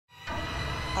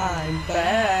I'm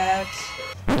back.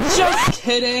 Just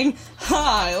kidding.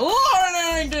 Hi, Lauren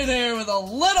Arrington here with a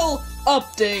little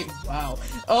update. Wow.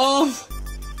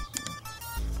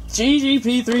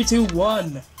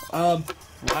 GGP321.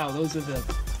 Wow, those are the,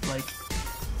 like,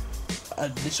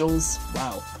 initials.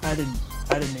 Wow. I didn't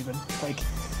even, like.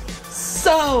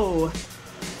 So,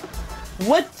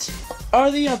 what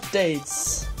are the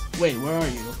updates? Wait, where are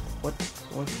you? What?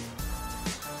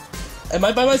 Am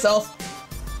I by myself?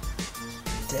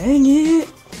 Dang it.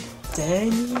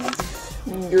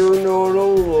 You're not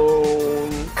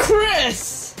alone.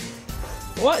 Chris!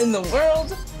 What in the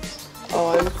world?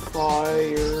 I'm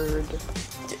fired.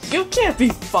 You can't be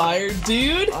fired,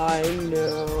 dude! I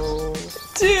know.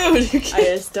 Dude, you can't. I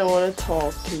just don't want to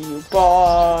talk to you.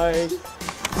 Bye.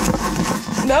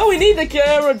 No, we need the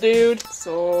camera, dude!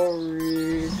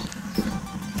 Sorry.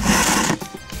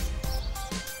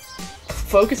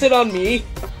 Focus it on me.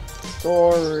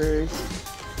 Sorry.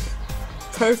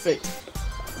 Perfect.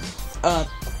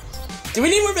 Do we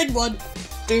need more big blood,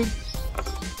 dude?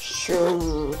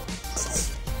 Sure.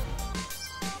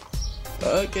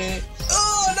 Okay.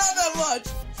 Oh, not that much!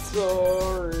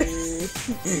 Sorry.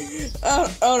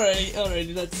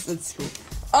 Alrighty, that's cool.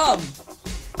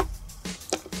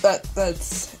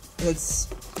 That's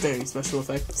very special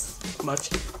effects.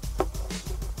 Much.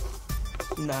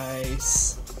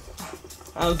 Nice.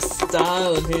 I'm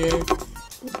styling here.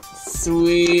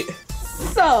 Sweet.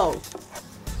 So,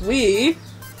 we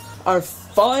are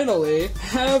finally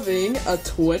having a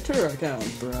Twitter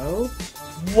account, bro.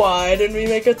 Why didn't we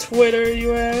make a Twitter,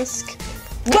 you ask?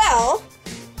 Well,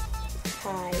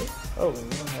 hi. Oh,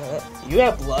 you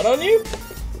have blood on you?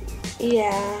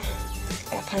 Yeah,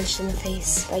 got punched in the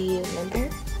face by you, remember?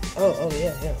 Oh,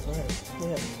 yeah, right,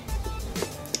 yeah.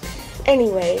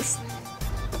 Anyways,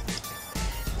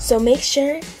 so make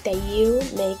sure that you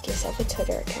make yourself a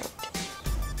Twitter account,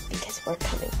 because we're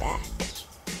coming back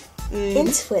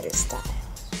in Twitter style.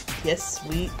 Yes,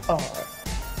 we are.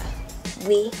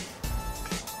 We?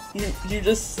 You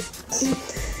just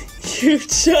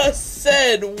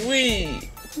said we.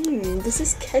 This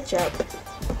is ketchup.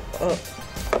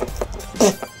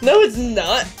 No, it's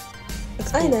not.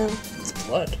 I know. It's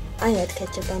blood. I had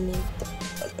ketchup on me.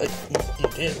 You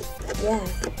do? Yeah.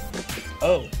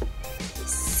 Oh.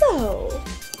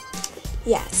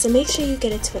 So make sure you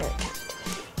get a Twitter account.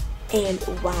 And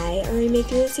why are we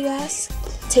making this, you ask?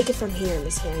 Take it from here,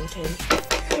 Miss Harrington.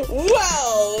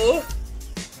 Well,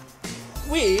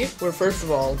 we were, first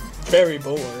of all, very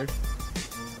bored.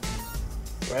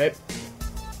 Right?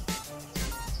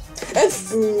 And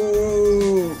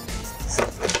boo!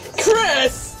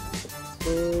 Chris!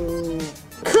 Boo.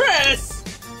 Chris!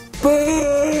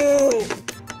 Boo.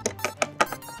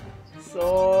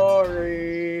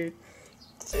 Sorry.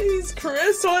 Jeez,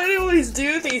 Chris, why do you always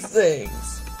do these things?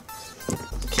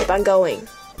 Keep on going.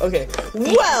 Okay,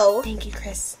 well... Thank you,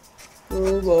 Chris.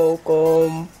 You're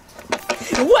welcome.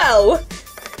 Well,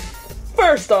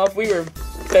 first off, we were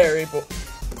very bored.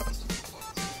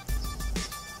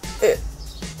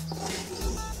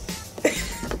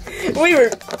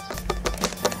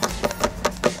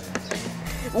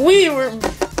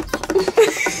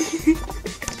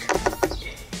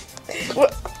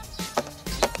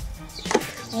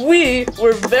 We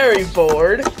were very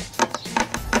bored.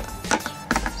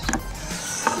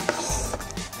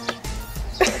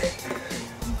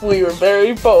 We were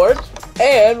very bored,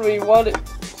 and we wanted...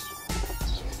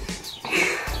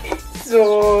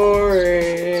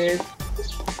 Sorry.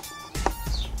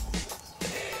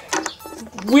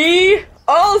 We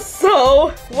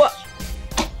also... What?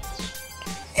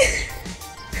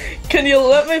 Can you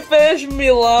let me finish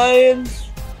me lines?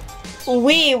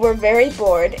 We were very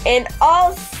bored, and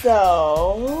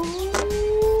also...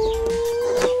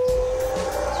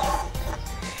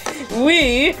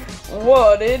 We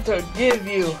wanted to give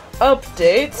you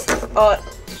updates on...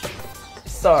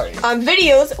 Sorry. On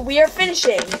videos we are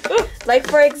finishing. Like,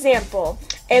 for example,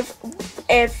 if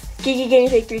Geeky Guinea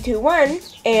Pig 321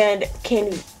 and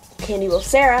Candy Wolf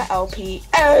Sarah,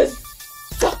 LPS,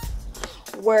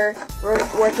 were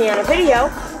working on a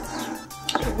video,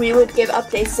 we would give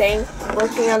updates saying,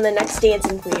 working on the next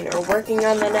Dancing Queen, or working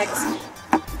on the next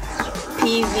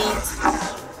PVN,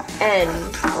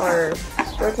 or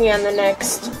working on the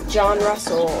next John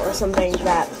Russell, or something like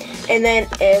that. And then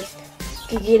if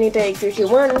Geeky Guinea Pig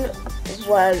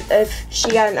 321 if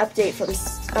she got an update from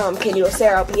Candy Wolf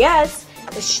Sarah, LPS,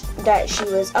 that she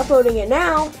was uploading it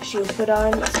now, she would put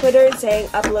on Twitter saying,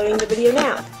 uploading the video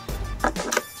now.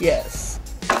 Yes.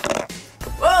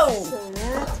 Whoa! So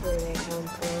that's where they come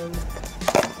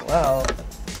from. Wow.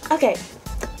 Okay.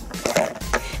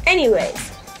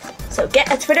 Anyways, so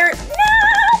get a Twitter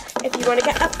now! if you want to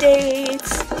get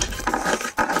updates.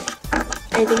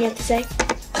 Anything you have to say?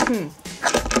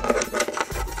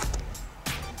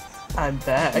 I'm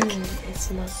back. It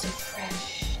smells so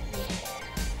fresh. Yeah.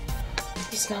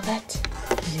 You smell that?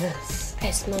 Yes.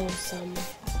 I smell some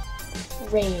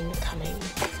rain coming.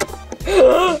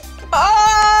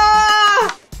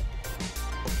 Ah!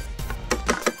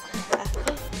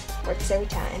 Works every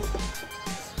time.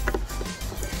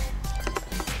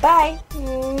 Bye.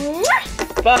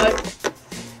 Bye.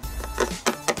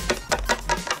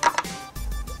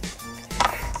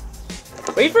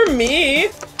 Wait for me.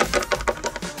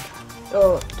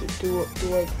 Oh, do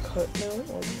I cut now?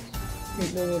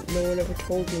 No one ever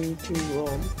told me to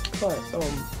cut.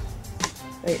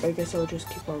 I guess I'll just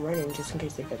keep on running just in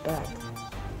case they get back.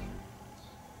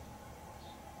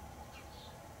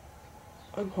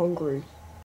 I'm hungry.